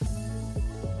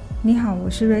你好，我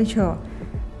是 Rachel，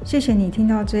 谢谢你听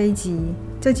到这一集。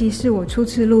这集是我初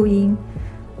次录音，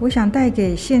我想带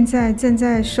给现在正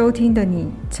在收听的你，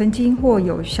曾经或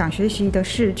有想学习的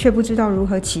事，却不知道如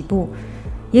何起步，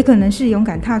也可能是勇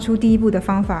敢踏出第一步的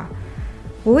方法。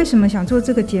我为什么想做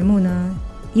这个节目呢？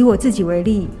以我自己为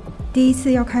例，第一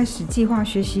次要开始计划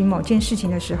学习某件事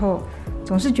情的时候，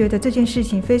总是觉得这件事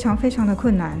情非常非常的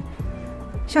困难。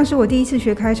像是我第一次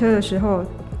学开车的时候，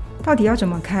到底要怎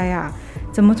么开啊？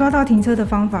怎么抓到停车的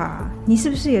方法啊？你是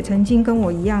不是也曾经跟我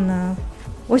一样呢？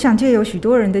我想借由许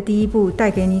多人的第一步，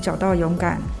带给你找到勇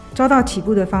敢、抓到起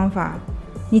步的方法。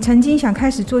你曾经想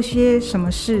开始做些什么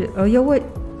事，而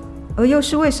又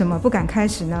是为什么不敢开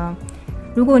始呢？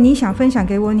如果你想分享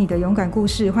给我你的勇敢故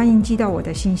事，欢迎寄到我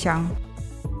的信箱。